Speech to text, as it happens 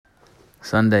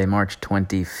Sunday, March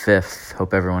 25th.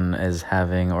 Hope everyone is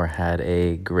having or had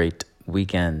a great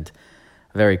weekend.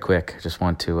 Very quick, just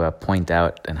want to point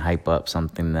out and hype up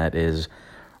something that is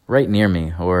right near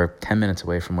me or 10 minutes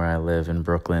away from where I live in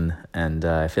Brooklyn. And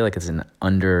I feel like it's an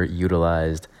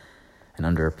underutilized and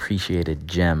underappreciated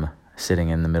gem sitting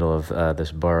in the middle of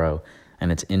this borough.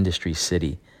 And it's Industry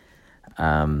City.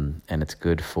 And it's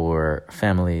good for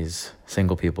families,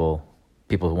 single people,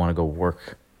 people who want to go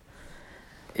work.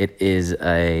 It is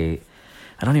I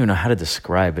don't even know how to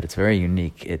describe it. It's very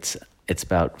unique. It's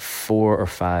about 4 or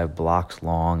 5 blocks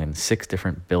long and 6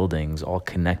 different buildings all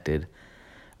connected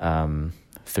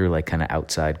through like kind of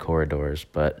outside corridors.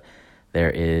 But there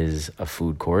is a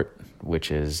food court,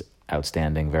 which is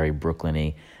outstanding, very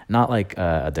Brooklyn-y. Not like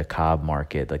a DeKalb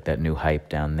market, like that new hype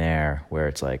down there where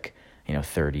it's like,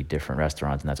 30 different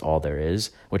restaurants and that's all there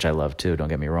is, which I love too, don't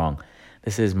get me wrong.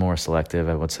 This is more selective.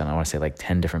 I want to say like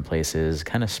 10 different places,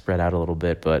 kind of spread out a little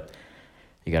bit, but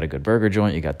you got a good burger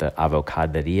joint. You got the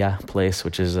Avocaderia place,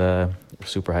 which is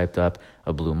super hyped up,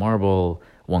 a Blue Marble,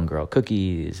 One Girl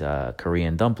Cookies,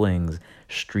 Korean dumplings,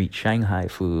 street Shanghai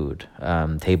food,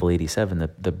 Table 87,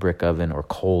 the brick oven or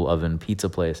coal oven pizza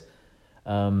place.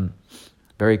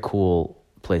 Very cool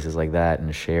places like that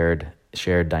and shared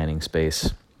dining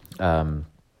space. So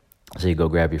you go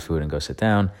grab your food and go sit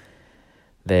down.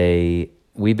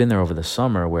 We've been there over the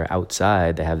summer where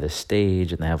outside they have this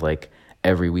stage and they have like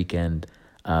every weekend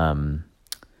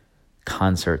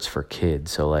concerts for kids.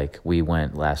 So like we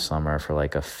went last summer for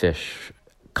like a fish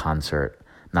concert,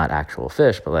 not actual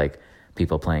fish, but like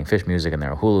people playing fish music and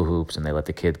there are hula hoops and they let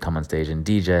the kid come on stage and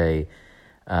DJ.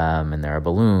 And there are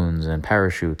balloons and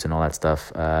parachutes and all that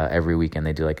stuff. Every weekend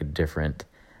they do like a different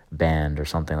band or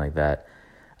something like that.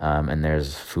 And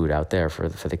there's food out there for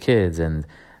the kids. And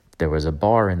there was a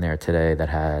bar in there today that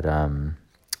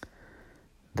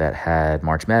had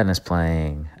March Madness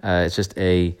playing. It's just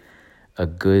a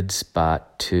good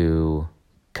spot to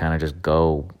kind of just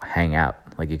go hang out.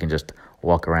 Like you can just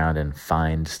walk around and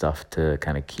find stuff to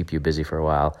kind of keep you busy for a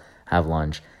while, have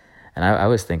lunch. And I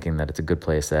was thinking that it's a good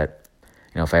place that,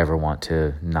 if I ever want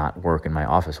to not work in my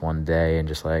office one day and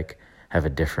just like have a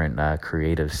different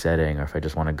creative setting, or if I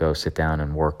just want to go sit down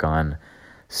and work on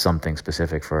something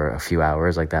specific for a few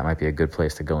hours, like that might be a good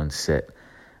place to go and sit.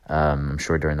 I'm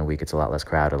sure during the week it's a lot less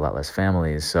crowded, a lot less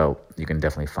families, so you can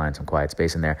definitely find some quiet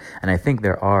space in there. And I think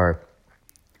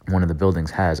one of the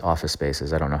buildings has office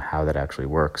spaces. I don't know how that actually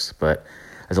works, but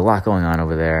there's a lot going on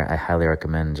over there. I highly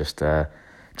recommend just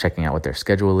checking out what their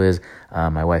schedule is.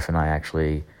 My wife and I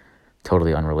actually,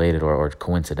 totally unrelated or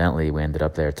coincidentally, we ended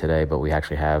up there today, but we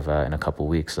actually have in a couple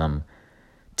weeks some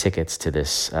tickets to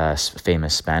this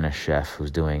famous Spanish chef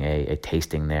who's doing a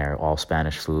tasting there, all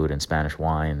Spanish food and Spanish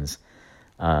wines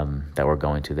that we're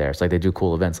going to there. It's like they do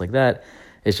cool events like that.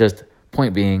 It's just,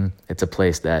 point being, it's a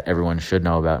place that everyone should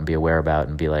know about and be aware about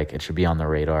and be like, it should be on the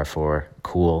radar for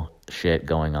cool shit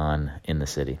going on in the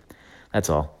city.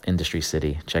 That's all. Industry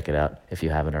City. Check it out if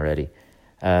you haven't already.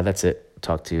 That's it.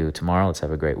 Talk to you tomorrow. Let's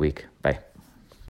have a great week. Bye.